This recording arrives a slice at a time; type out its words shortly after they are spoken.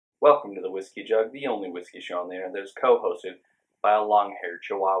Welcome to the Whiskey Jug, the only whiskey show on the internet that is co-hosted by a long-haired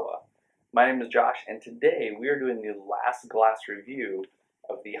chihuahua. My name is Josh, and today we are doing the last glass review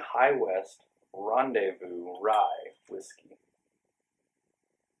of the High West Rendezvous Rye Whiskey.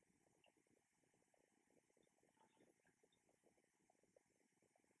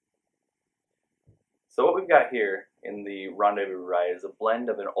 So what we've got here in the Rendezvous Rye is a blend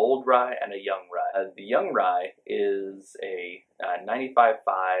of an old rye and a young rye. The young rye is a 95.5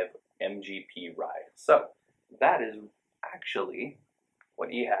 MGP rye. So that is actually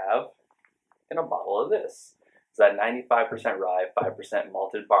what you have in a bottle of this. It's that 95% rye, 5%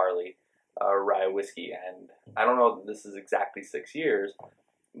 malted barley rye whiskey. And I don't know if this is exactly 6 years,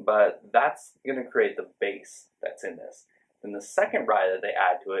 but that's going to create the base that's in this. Then the second rye that they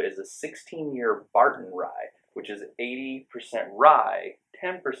add to it is a 16-year Barton rye, which is 80% rye,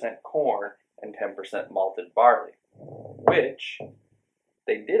 10% corn, and 10% malted barley, which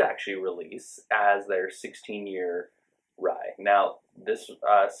they did actually release as their 16-year rye. Now, this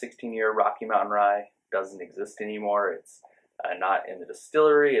 16-year Rocky Mountain rye doesn't exist anymore. It's not in the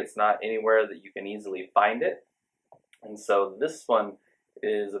distillery. It's not anywhere that you can easily find it. And so this one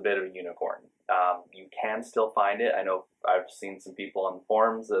is a bit of a unicorn. You can still find it. I know I've seen some people on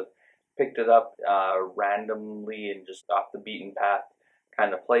forums that picked it up randomly and just off the beaten path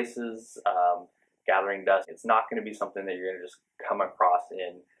kind of places, gathering dust. It's not going to be something that you're going to just come across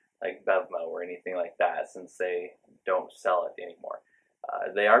in like Bevmo or anything like that, since they don't sell it anymore.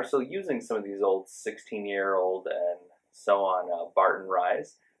 They are still using some of these old 16-year-old and so on Barton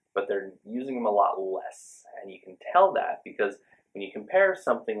ryes, but they're using them a lot less. And you can tell that because when you compare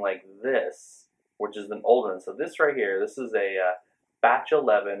something like this, which is an old one, so this right here, this is a batch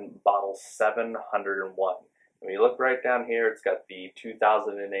 11, bottle 701. When you look right down here, it's got the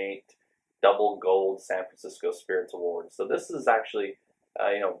 2008 double gold San Francisco Spirits Award. So this is actually,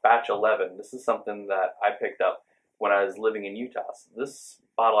 batch 11. This is something that I picked up when I was living in Utah. So this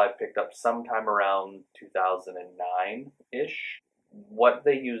bottle I picked up sometime around 2009-ish. What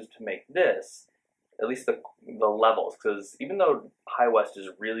they used to make this, at least the levels, because even though High West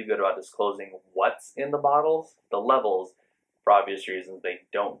is really good about disclosing what's in the bottles, the levels, for obvious reasons, they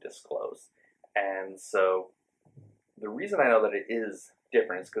don't disclose. And so the reason I know that it is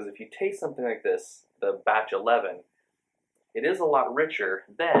different is because if you taste something like this, the batch 11, it is a lot richer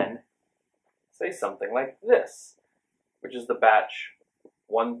than, say, something like this, which is the batch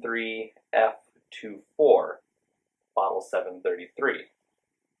 13F24, bottle 733.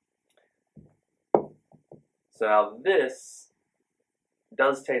 So now this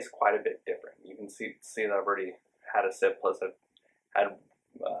does taste quite a bit different. You can see that I've already had a sip, plus I've had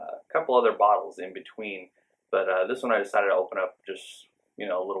a couple other bottles in between. But this one I decided to open up just a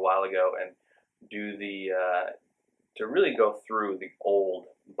little while ago and do the to really go through the old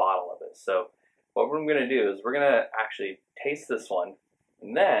bottle of it. So what we're going to do is we're going to actually taste this one,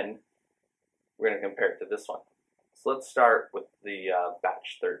 and then we're going to compare it to this one. So let's start with the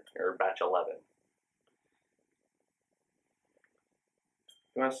batch 11.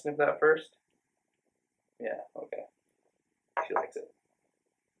 You want to sniff that first? Yeah, okay. She likes it.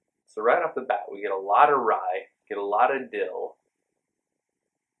 So right off the bat, we get a lot of rye, get a lot of dill,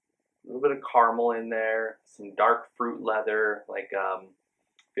 a little bit of caramel in there, some dark fruit leather, like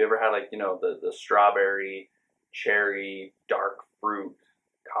if you ever had the strawberry, cherry, dark fruit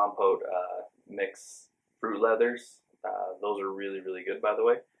compote mix fruit leathers. Those are really, really good, by the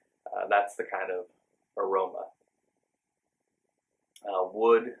way. That's the kind of aroma.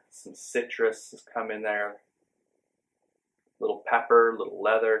 Wood, some citrus has come in there, little pepper, little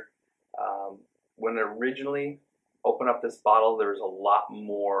leather. When I originally opened up this bottle, there was a lot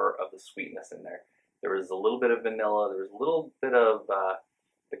more of the sweetness in there. There was a little bit of vanilla, there was a little bit of,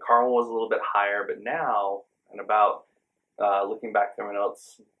 the caramel was a little bit higher, but now, and about, looking back through my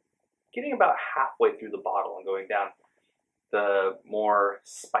notes, getting about halfway through the bottle and going down, the more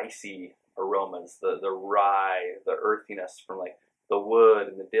spicy aromas, the rye, the earthiness from like the wood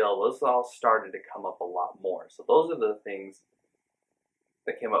and the dill, those all started to come up a lot more. So those are the things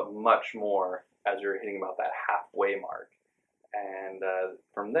that came up much more as we were hitting about that halfway mark. And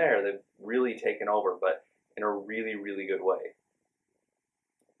from there, they've really taken over, but in a really, really good way.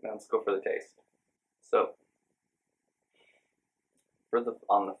 Now let's go for the taste. So,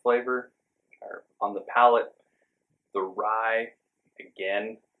 on the flavor, or on the palate, the rye,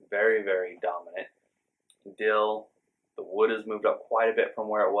 again, very, very dominant. Dill, the wood has moved up quite a bit from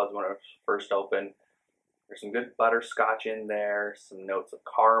where it was when it first opened. There's some good butterscotch in there, some notes of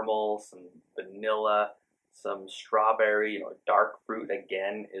caramel, some vanilla, some strawberry, dark fruit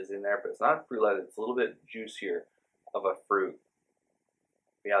again is in there, but it's not fruit leather, it's a little bit juicier of a fruit.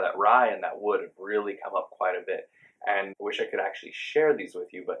 Yeah, that rye and that wood have really come up quite a bit. And I wish I could actually share these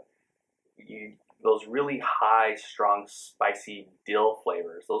with you, but those really high, strong, spicy dill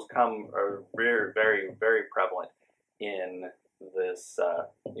flavors, those are very, very, very prevalent in this,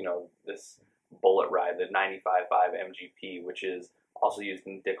 this bullet rye, the 95.5 MGP, which is also used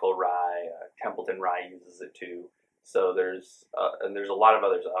in Dickel rye. Templeton rye uses it too. So and there's a lot of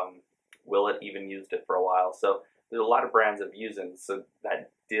others. Willet even used it for a while. So there's a lot of brands that have used it. So that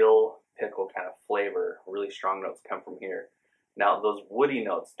dill pickle kind of flavor, really strong notes come from here. Now those woody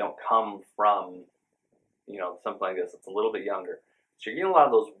notes don't come from, something like this. It's a little bit younger. So you're getting a lot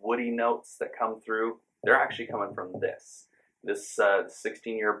of those woody notes that come through. They're actually coming from this. This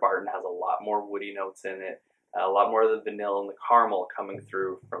 16-year Barton has a lot more woody notes in it. A lot more of the vanilla and the caramel coming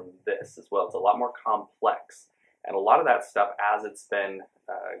through from this as well. It's a lot more complex. And a lot of that stuff, as it's been,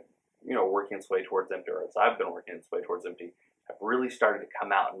 working its way towards empty, or as I've been working its way towards empty, have really started to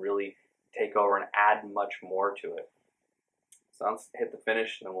come out and really take over and add much more to it. So let's hit the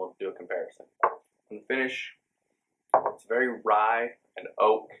finish, and then we'll do a comparison. On the finish, it's very rye and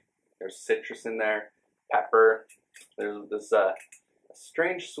oak. There's citrus in there, pepper. There's this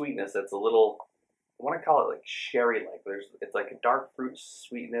strange sweetness that's a little, I want to call it like sherry-like. It's like a dark fruit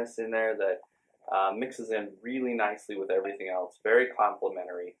sweetness in there that mixes in really nicely with everything else. Very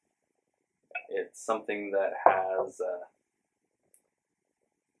complementary. It's something that has,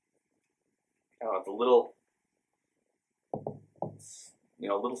 it's a little,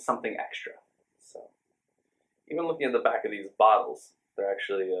 a little something extra. So even looking at the back of these bottles, they're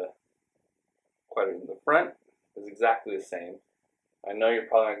actually quite in the front is exactly the same. I know you're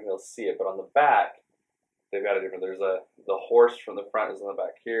probably not going to be able to see it, but on the back, they've got a different, the horse from the front is on the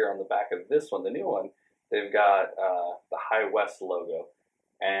back here. On the back of this one, the new one, they've got the High West logo.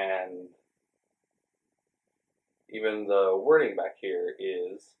 And even the wording back here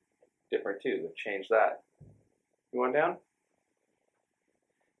is different too. They've changed that. You want down?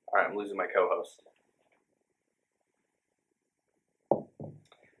 All right, I'm losing my co-host.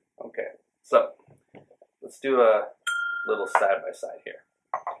 Okay, so let's do a little side-by-side here.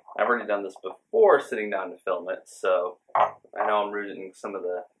 I've already done this before sitting down to film it, so I know I'm ruining some of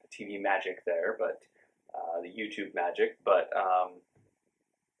the TV magic there, but the YouTube magic, but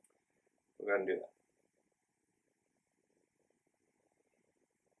we're going to do that.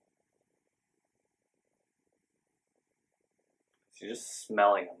 So you're just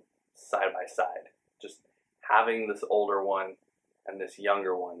smelling them side by side, just having this older one and this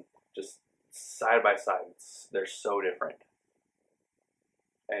younger one, just side by side. They're so different.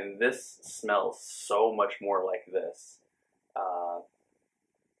 And this smells so much more like this.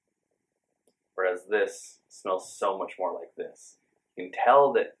 Whereas this smells so much more like this. You can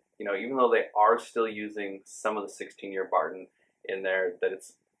tell that, even though they are still using some of the 16-year Barton in there, that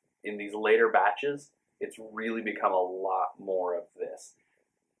it's in these later batches, it's really become a lot more of this.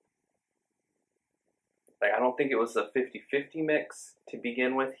 Like, I don't think it was a 50-50 mix to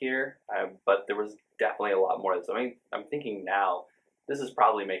begin with here, but there was definitely a lot more of this. I mean, I'm thinking now, this is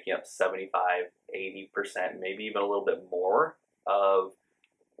probably making up 75-80%, maybe even a little bit more of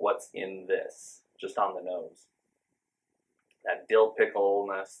what's in this, just on the nose. That dill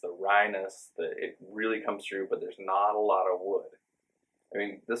pickleness, the wryness, it really comes through, but there's not a lot of wood. I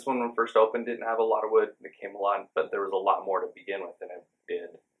mean, this one when first opened didn't have a lot of wood. It came a lot, but there was a lot more to begin with than it did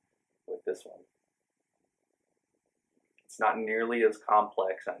with this one. It's not nearly as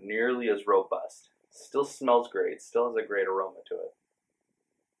complex, not nearly as robust. Still smells great, still has a great aroma to it.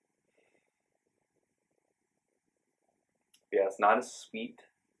 Yeah, it's not as sweet.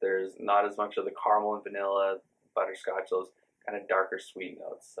 There's not as much of the caramel and vanilla, butterscotch, those kind of darker sweet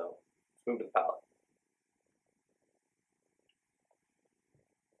notes. So let's move to the palate.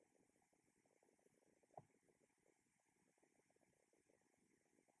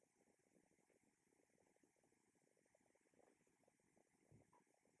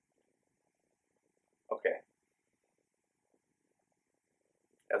 Okay.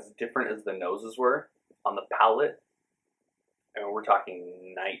 As different as the noses were, on the palate, and we're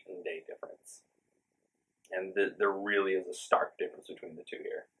talking night and day difference. And there really is a stark difference between the two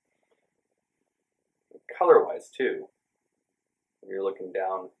here. Color-wise, too, when you're looking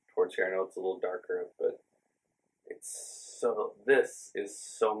down towards here, I know it's a little darker, but this is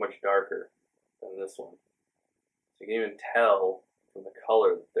so much darker than this one. So you can even tell from the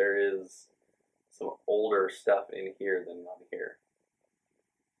color that there is some older stuff in here than on here.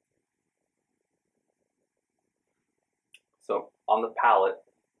 So on the palate,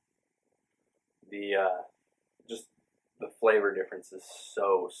 just the flavor difference is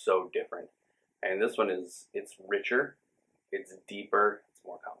so different. And this one it's richer, it's deeper, it's It's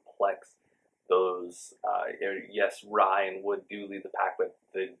more complex. Those, yes, rye and wood do lead the pack, but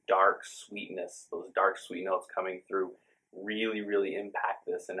the dark sweetness, those dark sweet notes coming through really, really impact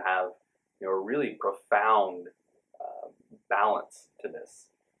this and have, you know, a really profound balance to this.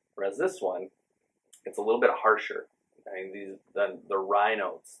 Whereas this one, it's a little bit harsher. I mean, the rye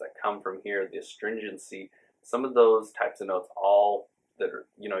notes that come from here, the astringency, some of those types of notes, all that are,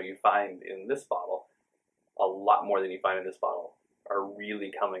 you know, you find in this bottle, a lot more than you find in this bottle, are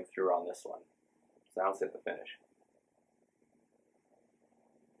really coming through on this one. So now let's hit the finish.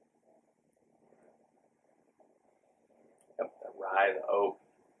 Yep, the rye, the oak,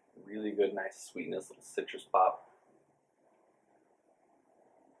 really good, nice sweetness, little citrus pop.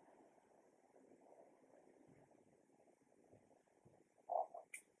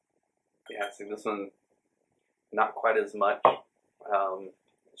 Yeah, see this one, not quite as much.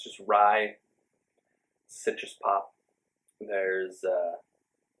 It's just rye, citrus pop. There's a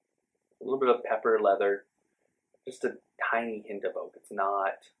little bit of pepper, leather, just a tiny hint of oak. It's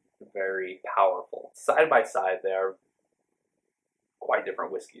not very powerful. Side by side, they are quite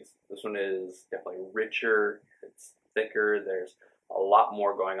different whiskeys. This one is definitely richer, it's thicker, there's a lot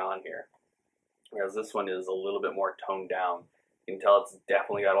more going on here. Whereas this one is a little bit more toned down. You can tell it's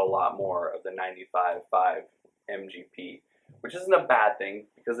definitely got a lot more of the 95.5 MGP, which isn't a bad thing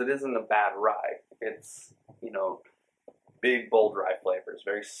because it isn't a bad rye. It's, you know, big, bold rye flavors,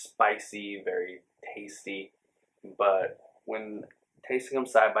 very spicy, very tasty, but when tasting them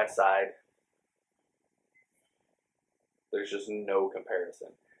side by side, there's just no comparison.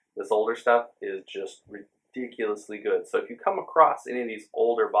 This older stuff is just ridiculously good. So if you come across any of these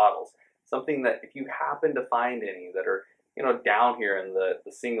older bottles, something that if you happen to find any that are, you know, down here in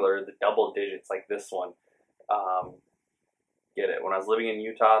the singular, the double digits like this one, get it. When I was living in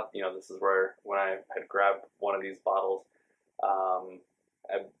Utah, you know, this is where, when I had grabbed one of these bottles,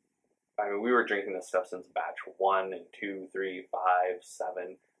 I mean, we were drinking this stuff since batch 1 and 2, 3, 5,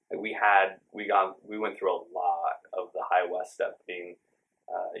 7. Like we went through a lot of the High West stuff, being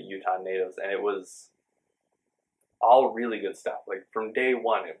Utah natives, and it was all really good stuff. Like from day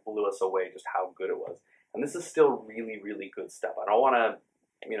one, it blew us away just how good it was. And this is still really, really good stuff. I don't want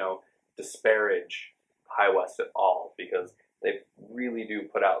to, you know, disparage High West at all, because they really do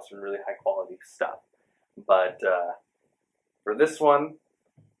put out some really high quality stuff. But for this one,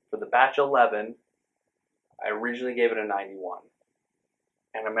 for the batch 11, I originally gave it a 91.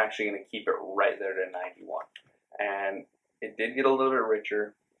 And I'm actually going to keep it right there to 91. And it did get a little bit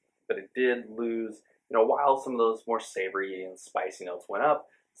richer, but it did lose, you know, while some of those more savory and spicy notes went up,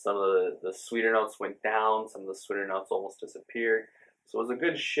 some of the sweeter notes went down, some of the sweeter notes almost disappeared. So it was a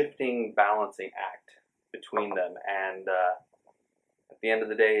good shifting, balancing act between them. And at the end of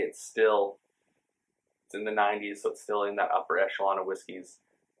the day, it's in the 90s, so it's still in that upper echelon of whiskeys.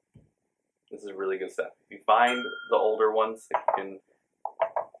 This is really good stuff. If you find the older ones, if you can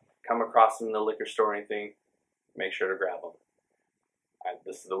come across them in the liquor store or anything, make sure to grab them.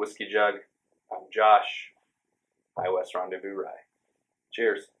 This is the Whiskey Jug. I'm Josh. High West Rendezvous Rye.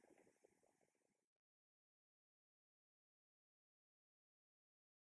 Cheers.